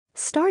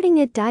Starting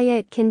a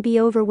diet can be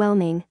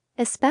overwhelming,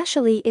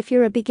 especially if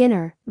you're a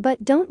beginner,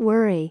 but don't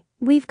worry.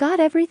 We've got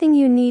everything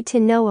you need to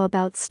know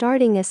about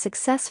starting a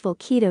successful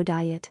keto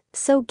diet.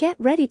 So get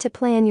ready to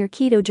plan your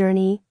keto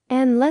journey,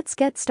 and let's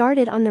get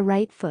started on the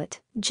right foot.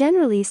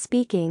 Generally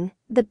speaking,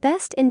 the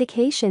best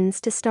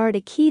indications to start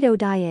a keto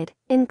diet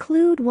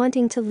include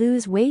wanting to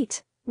lose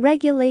weight,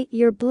 regulate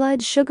your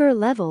blood sugar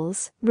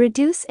levels,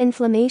 reduce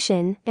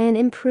inflammation, and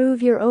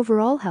improve your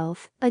overall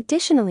health.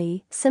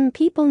 Additionally, some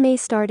people may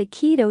start a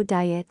keto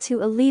diet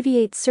to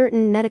alleviate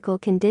certain medical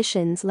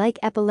conditions like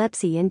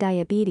epilepsy and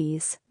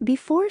diabetes.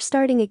 Before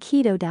starting a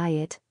keto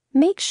diet,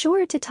 make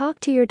sure to talk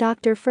to your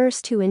doctor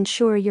first to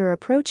ensure you're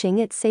approaching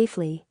it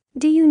safely.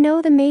 Do you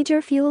know the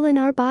major fuel in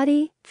our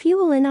body?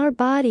 Fuel in our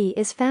body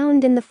is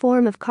found in the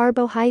form of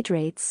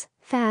carbohydrates,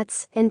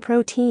 fats, and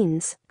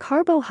proteins.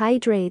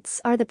 Carbohydrates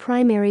are the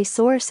primary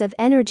source of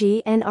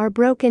energy and are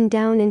broken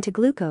down into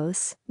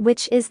glucose,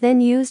 which is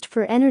then used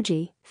for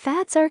energy.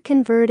 Fats are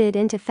converted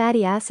into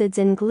fatty acids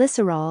and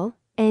glycerol,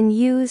 and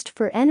used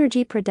for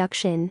energy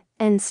production,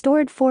 and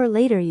stored for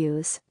later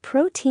use.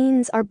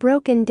 Proteins are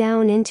broken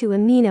down into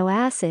amino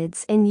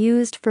acids and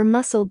used for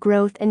muscle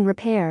growth and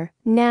repair.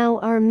 Now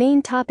our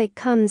main topic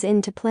comes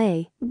into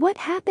play. What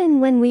happens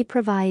when we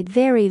provide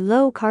very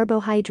low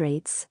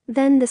carbohydrates?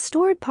 Then the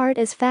stored part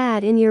as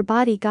fat in your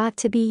body got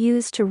to be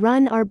used to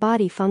run our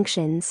body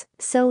functions.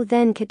 So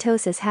then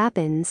ketosis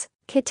happens.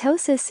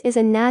 Ketosis is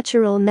a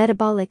natural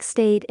metabolic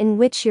state in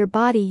which your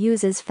body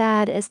uses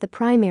fat as the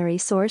primary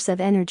source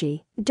of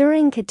energy.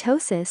 During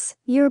ketosis,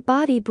 your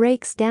body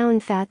breaks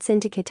down fats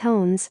into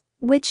ketones,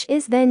 which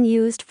is then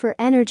used for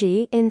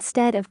energy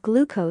instead of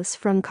glucose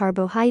from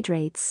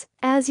carbohydrates.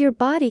 As your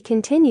body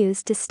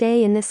continues to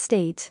stay in this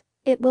state,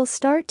 it will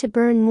start to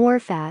burn more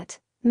fat,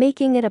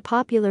 making it a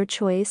popular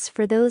choice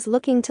for those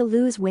looking to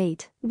lose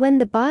weight. When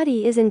the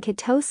body is in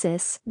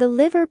ketosis, the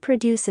liver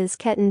produces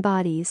keton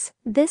bodies.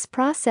 This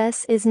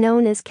process is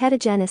known as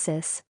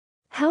ketogenesis.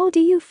 How do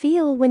you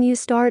feel when you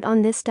start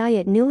on this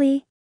diet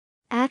newly?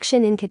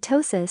 Action in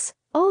ketosis,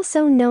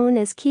 also known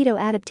as keto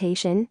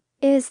adaptation,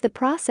 is the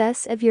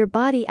process of your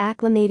body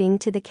acclimating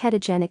to the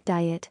ketogenic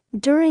diet.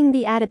 During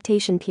the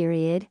adaptation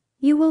period,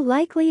 you will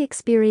likely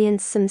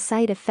experience some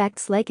side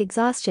effects like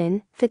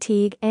exhaustion,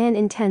 fatigue, and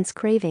intense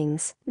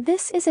cravings.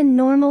 This is a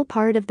normal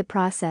part of the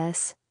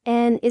process,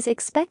 and is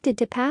expected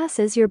to pass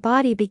as your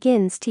body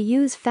begins to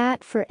use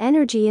fat for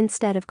energy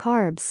instead of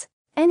carbs.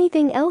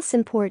 Anything else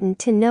important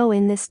to know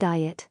in this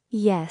diet?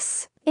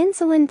 Yes,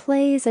 insulin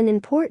plays an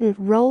important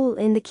role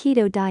in the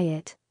keto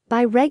diet.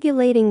 By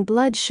regulating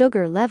blood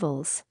sugar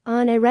levels,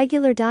 on a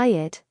regular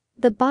diet,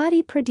 the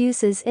body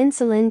produces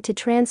insulin to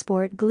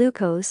transport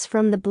glucose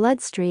from the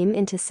bloodstream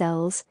into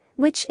cells,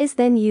 which is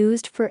then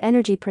used for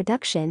energy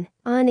production.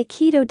 On a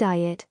keto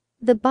diet,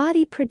 the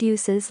body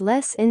produces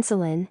less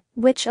insulin,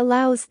 which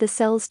allows the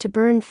cells to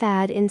burn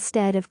fat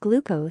instead of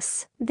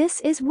glucose. This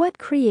is what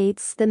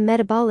creates the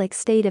metabolic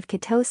state of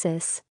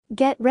ketosis.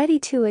 Get ready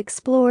to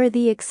explore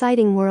the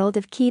exciting world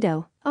of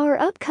keto. Our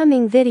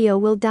upcoming video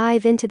will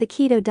dive into the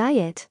keto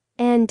diet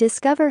and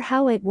discover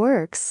how it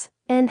works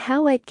and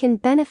how it can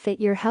benefit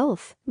your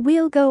health.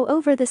 We'll go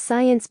over the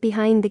science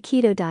behind the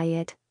keto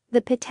diet,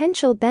 the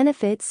potential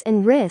benefits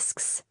and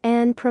risks,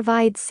 and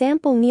provide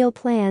sample meal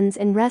plans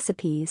and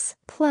recipes.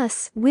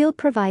 Plus, we'll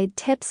provide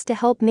tips to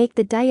help make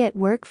the diet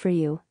work for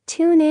you.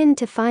 Tune in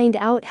to find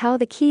out how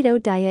the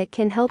keto diet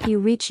can help you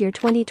reach your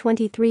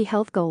 2023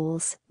 health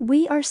goals.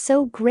 We are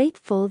so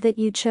grateful that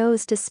you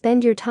chose to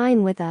spend your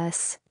time with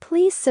us.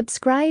 Please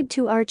subscribe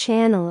to our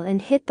channel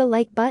and hit the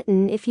like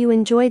button if you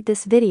enjoyed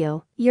this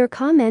video. Your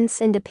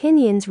comments and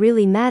opinions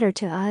really matter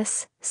to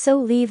us, so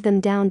leave them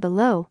down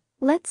below.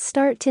 Let's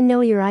start to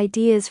know your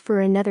ideas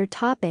for another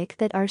topic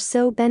that are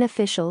so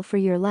beneficial for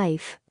your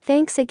life.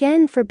 Thanks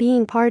again for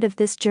being part of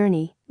this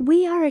journey.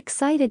 We are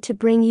excited to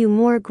bring you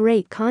more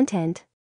great content.